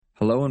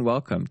Hello and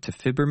welcome to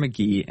Fibber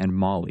McGee and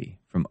Molly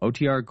from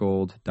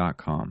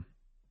OTRGold.com.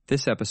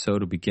 This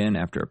episode will begin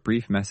after a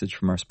brief message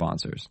from our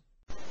sponsors.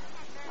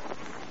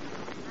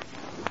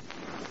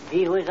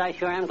 Gee whiz, I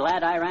sure am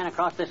glad I ran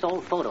across this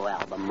old photo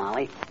album,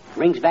 Molly.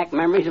 Brings back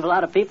memories of a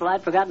lot of people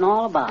I'd forgotten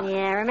all about.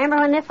 Yeah, remember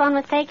when this one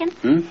was taken?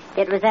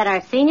 It was at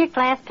our senior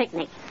class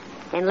picnic.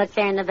 And look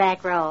there in the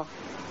back row.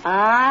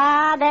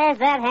 Ah, there's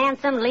that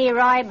handsome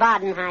Leroy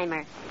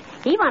Bodenheimer.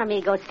 He wanted me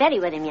to go steady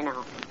with him, you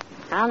know.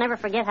 I'll never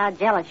forget how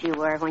jealous you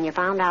were when you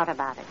found out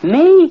about it.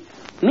 Me?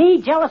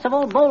 Me jealous of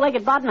old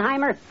bow-legged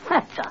Bodenheimer?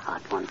 That's a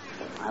hot one.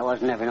 I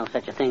was never no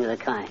such a thing of the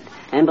kind.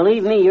 And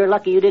believe me, you're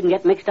lucky you didn't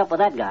get mixed up with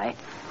that guy.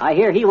 I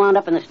hear he wound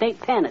up in the state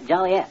pen at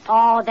Joliet.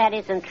 Oh, that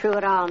isn't true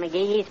at all,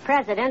 McGee. He's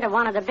president of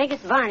one of the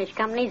biggest varnish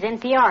companies in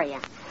Peoria.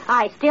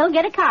 I still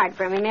get a card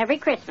from him every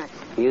Christmas.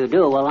 You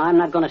do? Well, I'm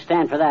not going to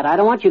stand for that. I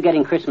don't want you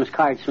getting Christmas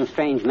cards from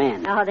strange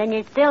men. Oh, then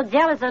you're still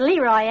jealous of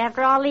Leroy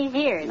after all these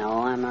years.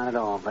 No, I'm not at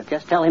all. But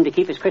just tell him to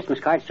keep his Christmas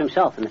cards to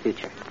himself in the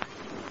future.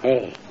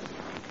 Hey,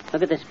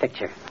 look at this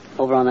picture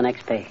over on the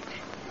next page.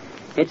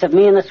 It's of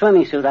me in the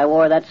swimming suit I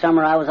wore that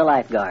summer I was a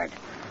lifeguard.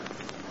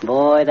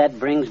 Boy, that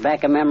brings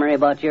back a memory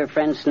about your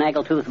friend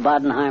Snaggletooth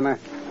Bodenheimer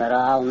that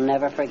I'll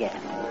never forget.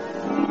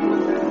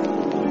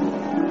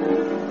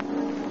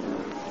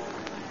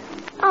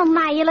 Oh,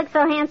 my, you look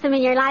so handsome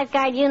in your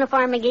lifeguard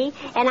uniform, McGee,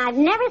 and I've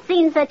never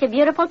seen such a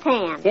beautiful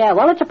tan. Yeah,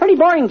 well, it's a pretty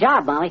boring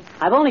job, Molly.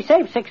 I've only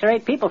saved 6 or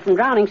 8 people from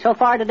drowning so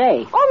far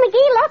today. Oh,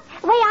 McGee, look,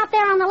 way out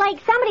there on the lake,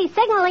 somebody's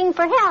signaling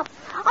for help.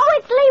 Oh,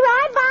 it's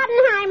Leroy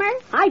Bodenheimer.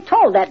 I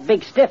told that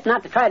big stiff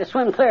not to try to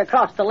swim clear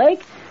across the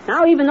lake.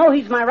 Now, even though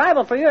he's my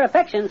rival for your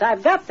affections,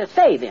 I've got to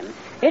save him.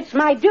 It's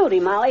my duty,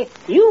 Molly.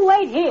 You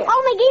wait here.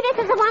 Oh, McGee,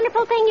 this is a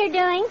wonderful thing you're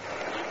doing.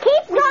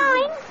 Keep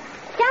going.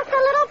 Just a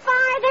little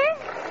farther.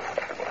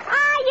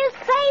 Ah, you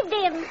saved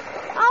him.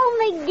 Oh,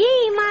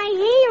 McGee, my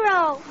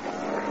hero.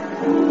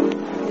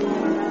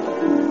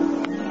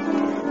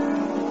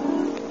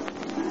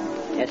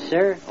 Yes,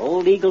 sir.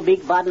 Old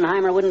Eaglebeak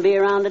Bodenheimer wouldn't be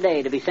around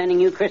today to be sending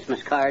you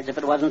Christmas cards if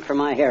it wasn't for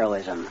my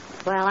heroism.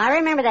 Well, I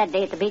remember that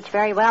day at the beach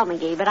very well,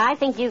 McGee, but I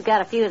think you've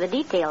got a few of the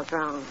details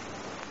wrong.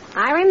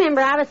 I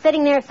remember I was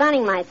sitting there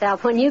sunning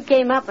myself when you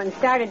came up and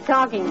started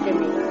talking to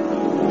me.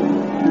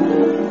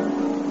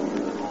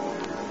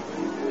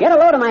 Get a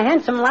load of my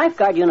handsome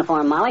lifeguard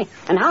uniform, Molly.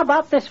 And how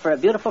about this for a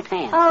beautiful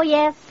tan? Oh,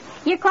 yes.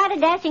 You're quite a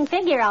dashing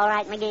figure, all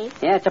right, McGee.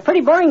 Yeah, it's a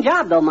pretty boring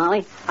job, though,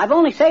 Molly. I've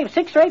only saved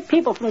 6 or 8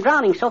 people from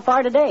drowning so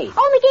far today.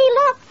 Oh, McGee,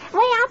 look.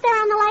 Way out there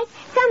on the lake,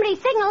 somebody's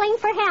signaling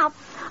for help.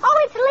 Oh,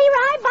 it's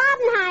Leroy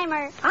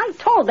Bodenheimer. I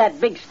told that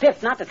big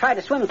stiff not to try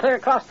to swim clear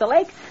across the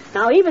lake.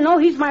 Now, even though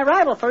he's my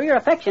rival for your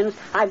affections,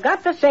 I've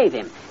got to save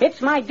him. It's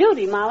my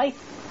duty, Molly.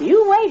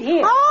 You wait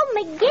here. Oh,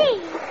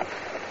 McGee.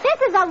 This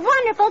is a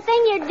wonderful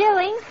thing you're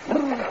doing.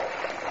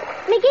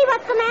 McGee,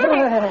 what's the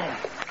matter?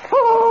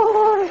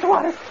 Oh, this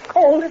water's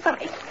cold as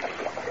ice.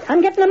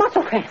 I'm getting a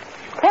muscle cramp.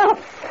 Help!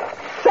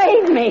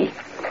 Save me!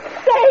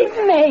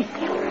 Save me!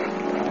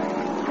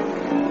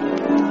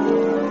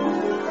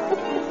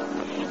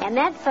 And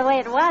that's the way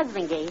it was,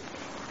 McGee.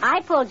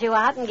 I pulled you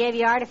out and gave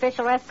you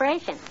artificial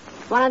respiration.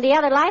 One of the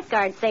other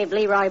lifeguards saved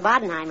Leroy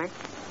Bodenheimer.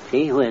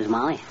 Gee whiz,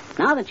 Molly.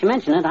 Now that you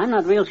mention it, I'm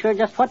not real sure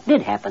just what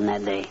did happen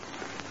that day.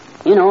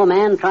 You know, a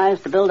man tries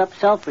to build up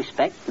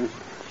self-respect, and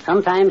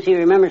sometimes he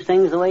remembers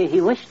things the way he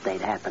wished they'd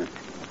happened.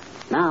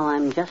 Now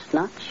I'm just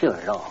not sure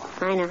at all.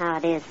 I know how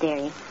it is,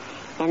 dearie.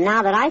 And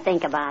now that I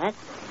think about it,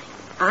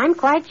 I'm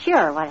quite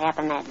sure what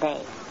happened that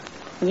day.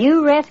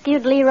 You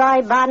rescued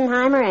Leroy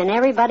Bodenheimer, and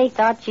everybody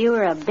thought you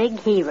were a big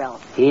hero.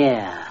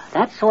 Yeah,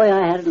 that's the way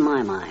I had it in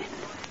my mind.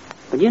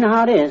 But you know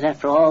how it is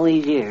after all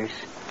these years.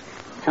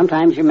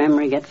 Sometimes your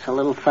memory gets a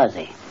little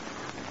fuzzy.